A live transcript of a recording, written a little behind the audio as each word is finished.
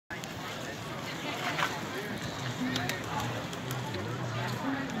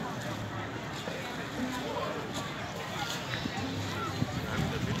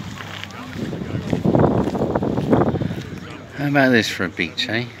How about this for a beach,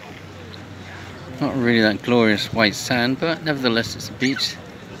 eh? Not really that glorious white sand, but nevertheless it's a beach.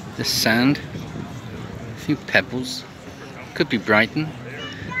 The sand, a few pebbles. Could be Brighton,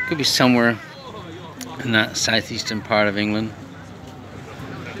 could be somewhere in that southeastern part of England.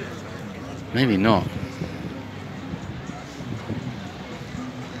 Maybe not.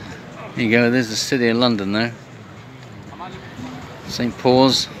 There you go, there's the city of London there. St.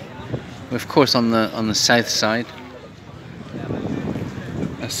 Paul's. We're of course on the south side.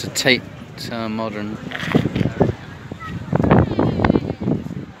 That's the Tate Modern.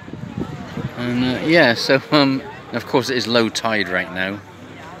 And yeah, so of course it is low tide right now.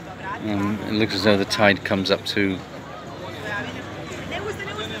 It looks as though the tide comes up to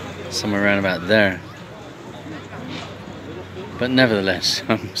somewhere around about there. But nevertheless,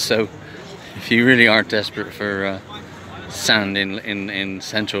 so if you really are desperate for sand in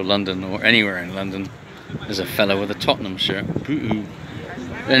central London or anywhere in London, there's a fellow with a Tottenham shirt.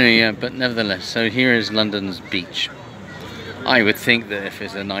 Anyway, yeah, but nevertheless, so here is London's beach. I would think that if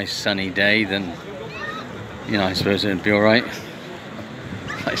it's a nice sunny day, then, you know, I suppose it'd be alright.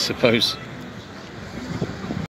 I suppose.